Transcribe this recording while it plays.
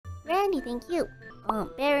candy, thank you.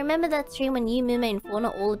 Bear, remember that stream when you, Muma, and Fauna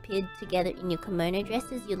all appeared together in your kimono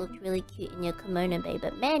dresses? You looked really cute in your kimono, babe,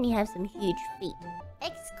 but man, you have some huge feet.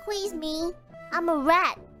 Excuse me, I'm a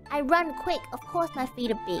rat. I run quick, of course my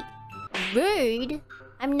feet are big. Rude.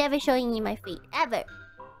 I'm never showing you my feet, ever.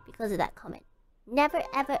 Because of that comment. Never,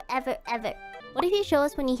 ever, ever, ever. What if you show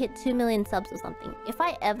us when you hit 2 million subs or something? If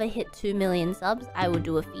I ever hit 2 million subs, I will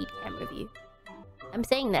do a feed cam review. I'm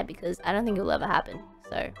saying that because I don't think it will ever happen,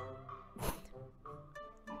 so...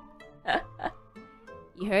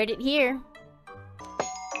 You heard it here.